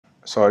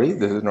sorry,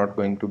 this is not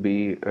going to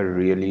be a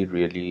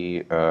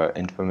really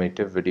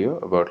informative video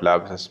about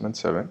lab assessment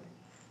 7.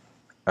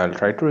 I'll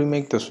try to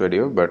remake this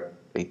video, but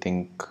I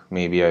think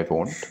maybe I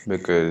won't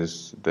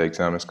because the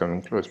exam is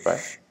coming close by.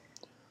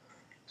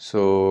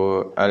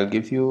 So I'll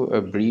give you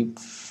a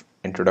brief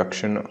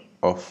introduction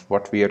of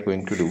what we are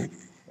going to do,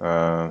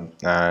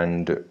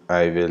 and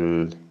I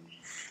will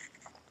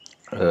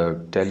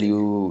tell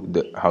you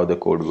how the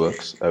code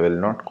works. I will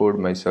not code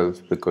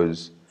myself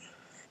because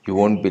you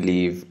won't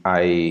believe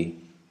I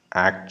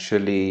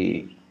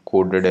actually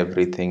coded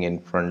everything in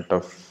front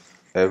of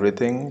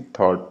everything,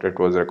 thought it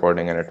was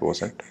recording and it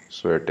wasn't.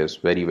 So it is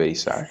very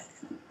sad.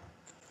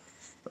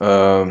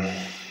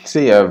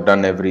 See, I've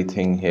done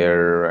everything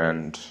here,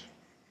 and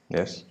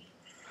yes.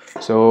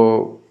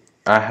 So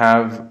I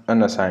have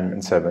an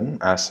assignment 7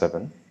 as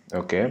 7.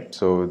 Okay,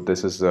 so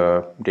this is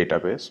a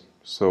database.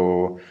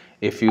 So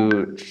if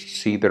you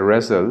see the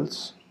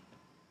results,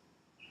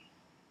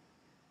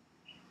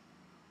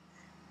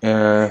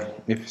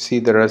 if you see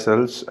the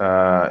results,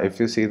 if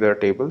you see the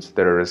tables,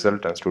 there are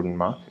result and student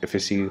mark. If you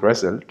see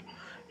result,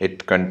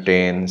 it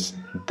contains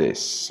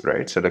this,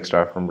 right? Select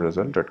start from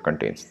result, it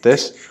contains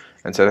this,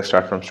 and select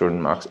start from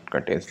student marks, it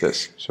contains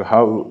this. So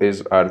how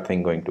is our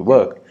thing going to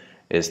work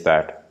is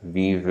that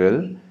we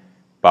will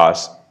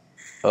pass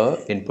a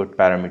input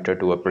parameter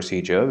to a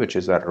procedure, which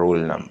is our roll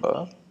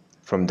number.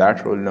 From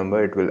that roll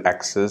number, it will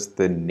access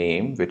the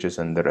name which is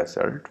in the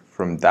result.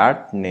 From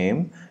that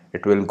name,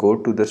 it will go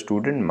to the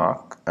student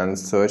mark and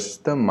search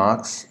the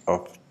marks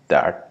of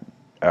that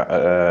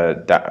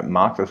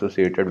marks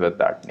associated with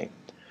that name.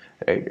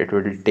 Right? It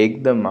will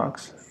take the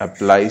marks,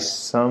 apply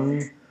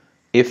some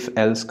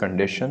if-else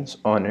conditions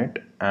on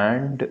it,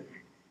 and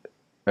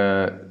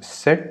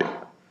set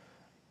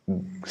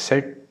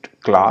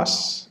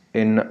class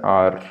in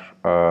our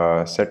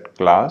set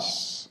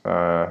class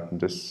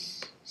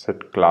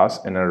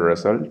in a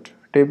result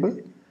table,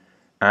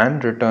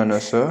 and return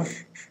us a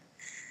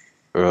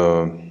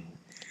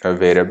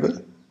variable,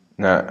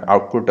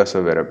 output as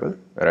a variable,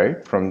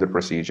 right, from the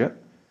procedure,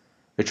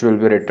 which will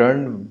be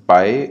returned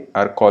by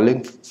our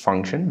calling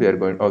function. We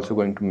are also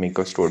going to make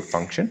a stored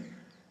function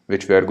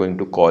which we are going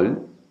to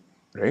call,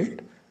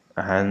 right,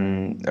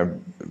 and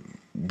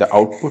the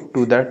output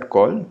to that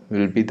call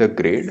will be the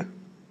grade.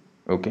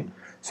 Okay,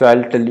 so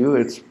I'll tell you,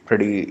 it's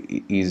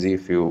pretty easy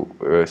if you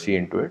see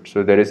into it.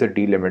 So there is a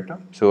delimiter.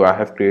 So I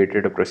have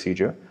created a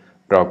procedure,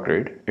 proc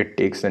grade. It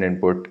takes an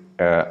input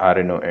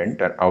RNO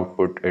int, and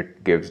output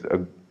it gives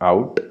a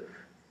out,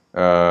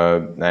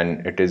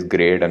 and it is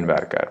grade and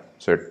varchar.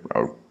 So it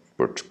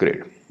outputs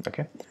grade.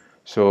 Okay,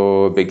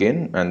 so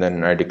begin, and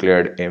then I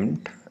declared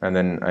int, and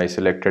then I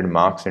selected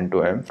marks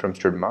into M from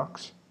stud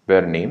marks,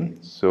 where name.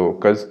 So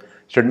because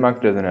stud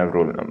marks doesn't have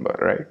roll number,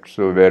 right?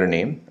 So where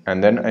name,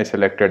 and then I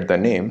selected the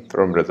name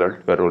from result,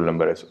 where roll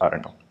number is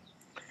RNO,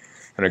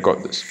 and I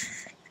got this.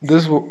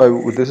 This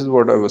is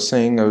what I was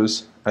saying.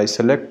 I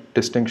select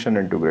distinction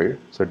into grade.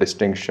 So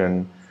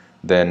distinction,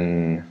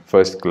 then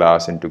first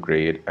class into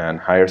grade, and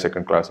higher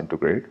second class into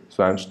grade.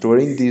 So I'm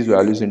storing these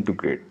values into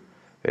grade,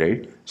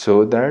 right?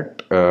 So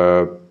that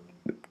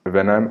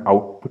when I'm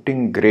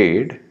outputting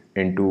grade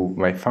into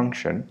my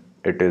function,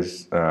 it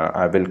is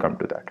I will come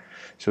to that.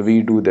 So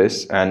we do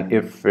this, and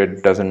if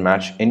it doesn't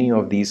match any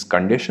of these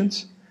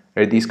conditions,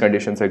 right, these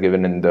conditions are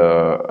given in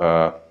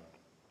the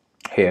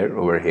here,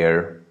 over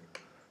here,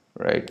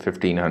 right,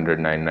 1500,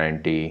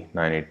 990,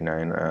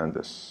 989, and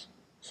this.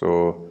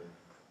 So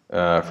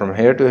from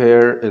here to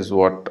here is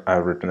what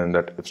I've written in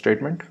that if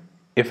statement.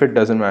 If it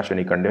doesn't match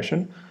any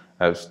condition,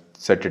 I've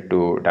set it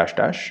to dash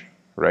dash,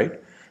 right,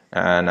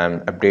 and I'm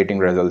updating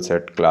result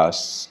set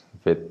class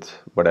with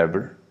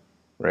whatever,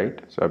 right?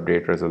 So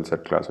update result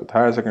set class with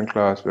higher second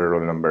class, where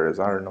roll number is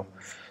RNO.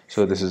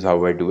 So this is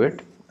how I do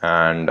it,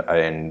 and I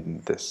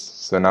end this.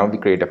 So now we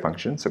create a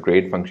function. So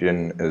create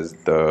function is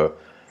the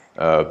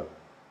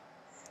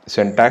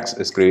syntax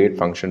is create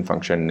function,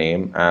 function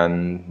name,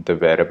 and the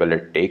variable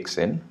it takes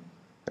in,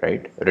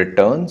 right,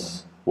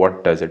 returns.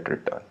 What does it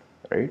return,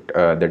 right?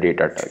 The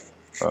data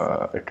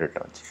type it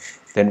returns.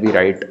 Then we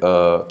write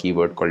a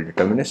keyword called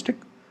deterministic.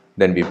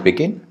 Then we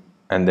begin,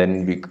 and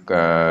then we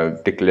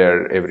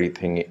declare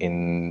everything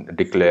in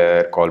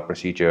declare, call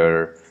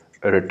procedure,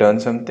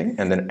 return something,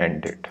 and then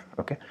end it.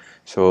 Okay,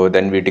 so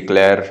then we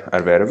declare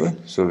our variable.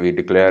 So we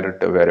declare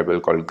a variable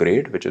called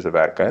grade, which is a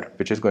varchar,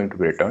 which is going to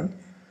be returned.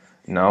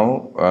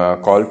 Now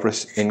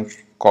in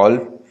call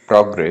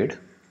proc grade,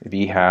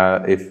 we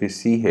have, if we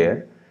see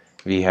here,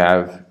 we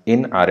have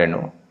in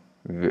RNO,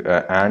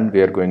 and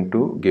we are going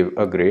to give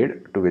a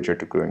grade to which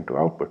it is going to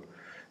output.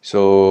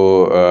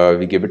 So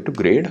we give it to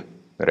grade,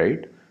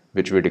 right,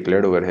 which we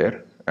declared over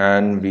here,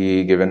 and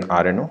we give an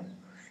RNO.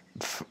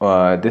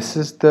 This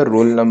is the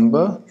roll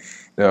number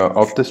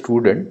of the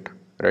student,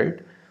 right,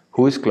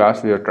 whose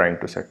class we are trying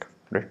to set,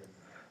 right,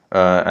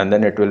 and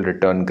then it will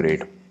return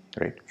grade,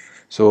 right.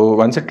 So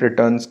once it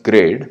returns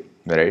grade,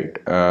 right,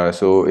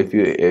 so if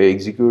you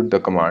execute the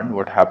command,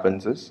 what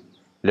happens is,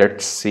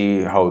 let's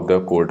see how the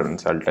code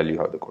runs. I'll tell you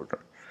how the code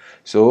runs.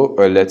 So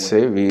let's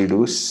say we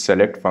do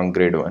select func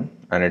grade 1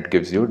 and it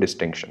gives you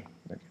distinction.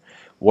 Okay.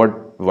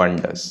 What 1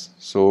 does?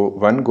 So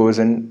 1 goes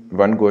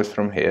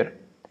from here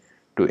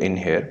to in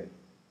here,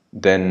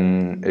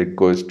 then it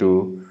goes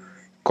to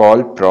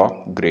call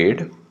proc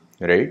grade,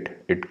 right?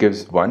 It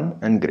gives 1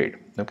 and grade.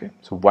 Okay,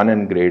 so 1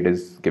 and grade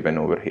is given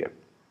over here.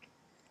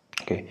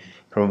 Okay,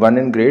 from 1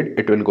 and grade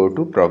it will go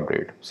to proc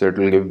grade, so it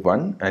will give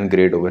 1 and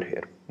grade over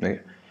here.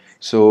 Okay,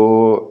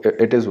 so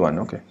it is 1.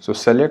 Okay, so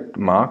select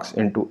marks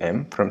into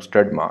M from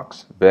stud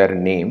marks where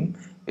name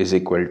is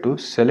equal to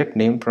select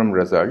name from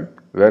result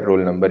where roll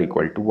number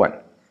equal to 1,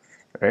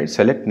 right?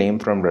 Select name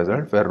from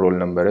result where roll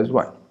number is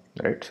 1,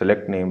 right?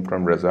 Select name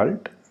from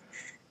result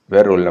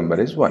where roll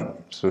number is 1.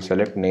 So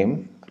select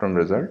name from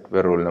result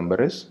where roll number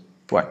is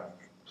 1.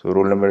 So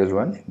roll number is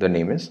 1, the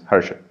name is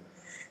Harshit.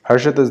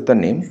 Harshit is the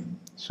name,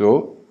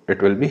 so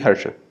it will be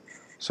Harshit.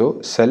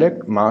 So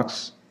select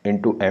marks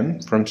into M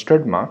from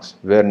stud marks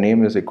where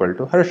name is equal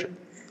to Harshit,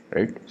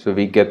 right? So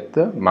we get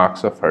the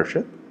marks of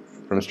Harshit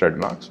from stud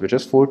marks, which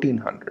is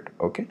 1400.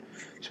 Okay,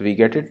 so we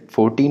get it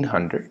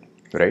 1400,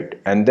 right?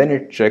 And then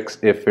it checks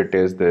if it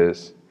is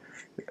this,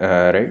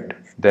 right?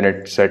 Then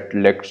it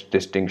selects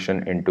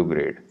distinction into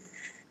grade,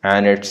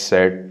 and it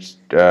sets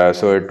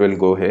so it will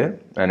go here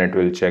and it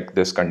will check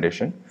this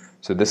condition.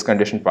 So this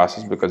condition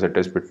passes because it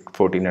is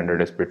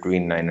 1400 is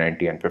between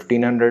 990 and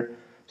 1500.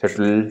 So it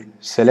will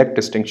select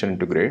distinction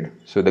into grade.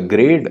 So the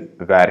grade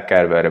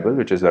varchar variable,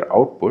 which is our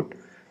output,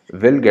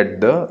 will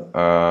get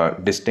the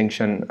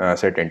distinction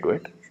set into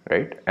it,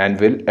 right? And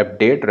will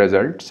update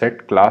result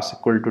set class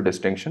equal to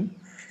distinction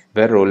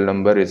where roll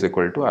number is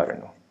equal to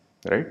RNO,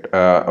 right?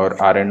 Or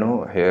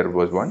RNO here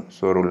was 1,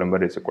 so roll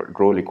number is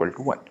roll equal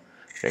to 1,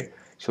 right?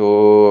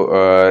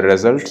 So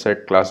result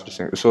set class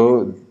distinction.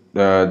 So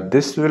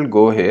this will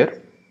go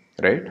here,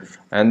 right,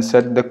 and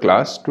set the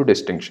class to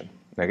distinction.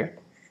 Okay,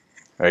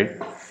 right.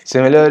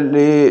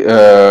 Similarly,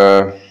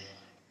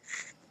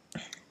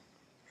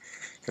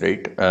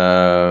 right.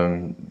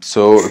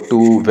 So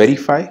to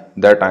verify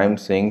that I am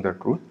saying the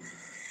truth,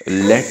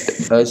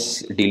 let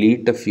us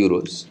delete a few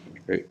rows,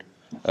 right?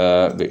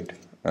 Wait.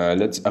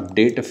 Let's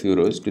update a few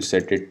rows to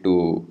set it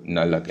to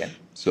null again.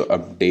 So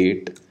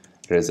update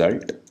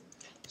result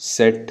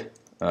set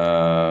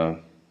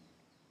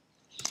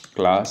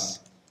class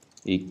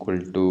equal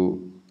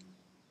to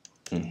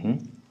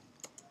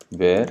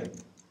where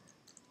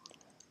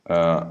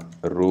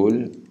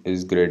roll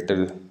is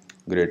greater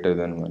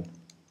than 1,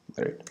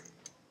 right?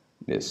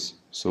 Yes,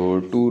 so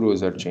 2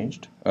 rows are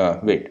changed.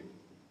 Wait,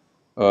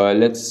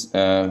 let's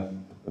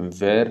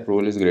where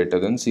roll is greater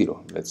than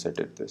 0, let's set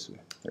it this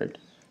way, right?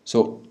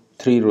 So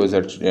 3 rows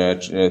are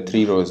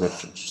 3 rows are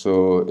changed.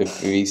 So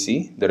if we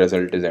see, the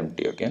result is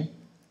empty again.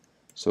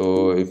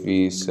 So if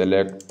we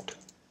select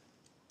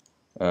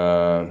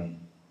right,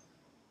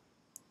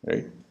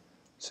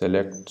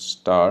 select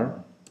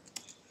star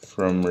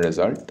from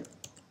result,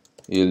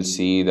 you'll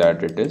see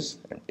that it is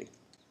empty,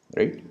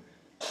 right?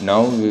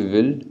 Now we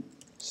will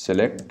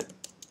select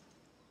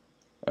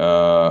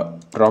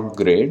proc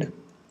grade,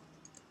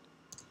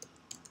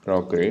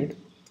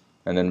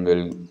 and then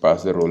we'll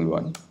pass the roll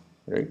 1,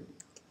 right?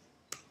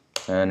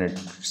 And it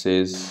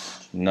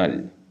says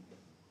null.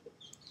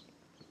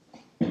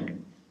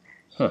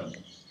 Huh.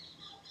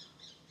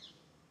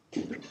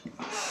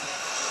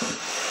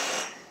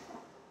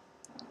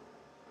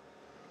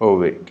 Oh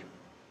wait,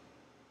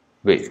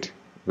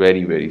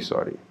 very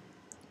sorry.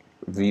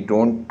 We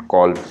don't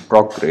call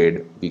proc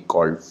grade, we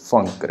call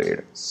func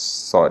grade.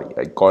 Sorry,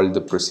 I called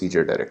the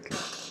procedure directly,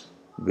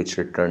 which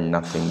returned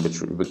nothing,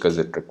 because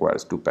it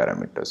requires 2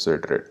 parameters, so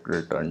it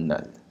returned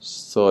null.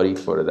 Sorry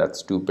for that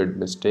stupid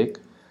mistake.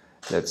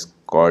 Let's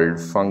call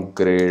func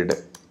grade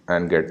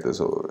and get this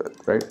over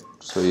with, right?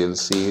 So you'll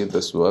see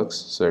this works.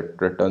 So it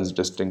returns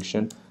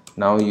distinction.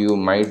 Now you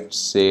might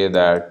say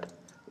that,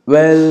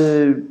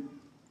 well,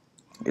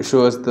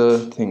 show us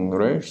the thing,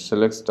 right?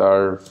 Select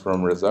star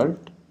from result,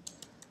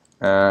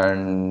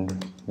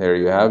 and there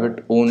you have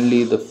it.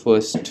 Only the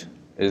first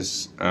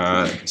is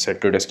set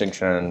to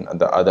distinction and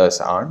the others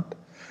aren't,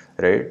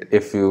 right?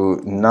 If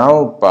you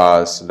now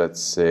pass,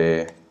 let's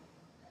say,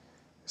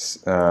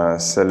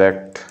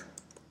 select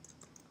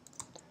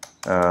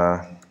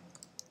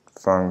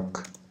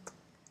func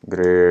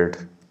grade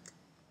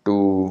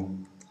 2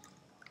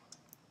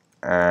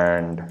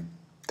 and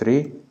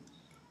 3,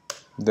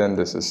 then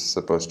this is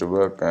supposed to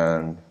work,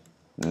 and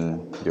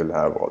you'll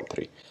have all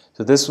 3.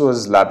 So this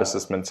was lab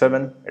assessment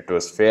 7. It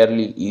was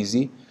fairly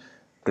easy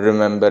to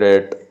remember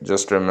it.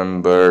 Just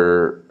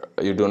remember,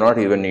 you do not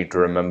even need to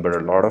remember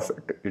a lot of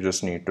it. You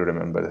just need to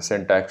remember the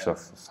syntax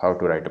of how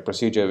to write a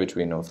procedure, which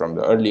we know from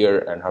the earlier,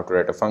 and how to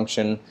write a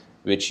function,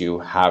 which you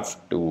have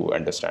to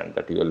understand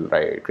that you will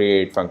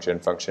create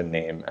function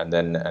name, and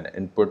then an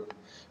input,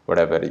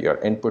 whatever your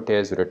input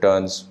is,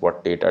 returns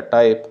what data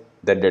type,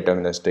 then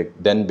deterministic,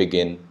 then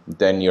begin,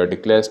 then your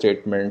declare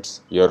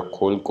statements, your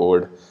whole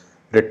code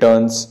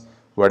returns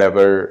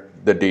whatever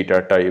the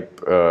data type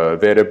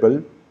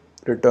variable,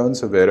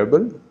 returns a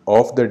variable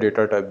of the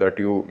data type that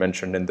you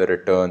mentioned in the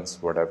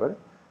returns, whatever,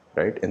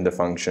 right, in the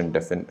function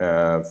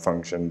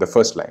function, the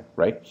first line,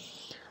 right?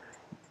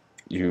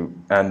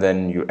 And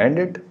then you end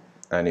it,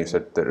 and you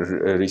set the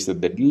reset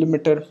the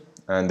delimiter,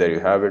 and there you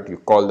have it. You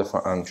call the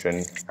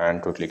function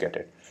and totally get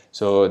it.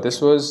 So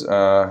this was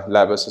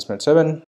lab assessment 7.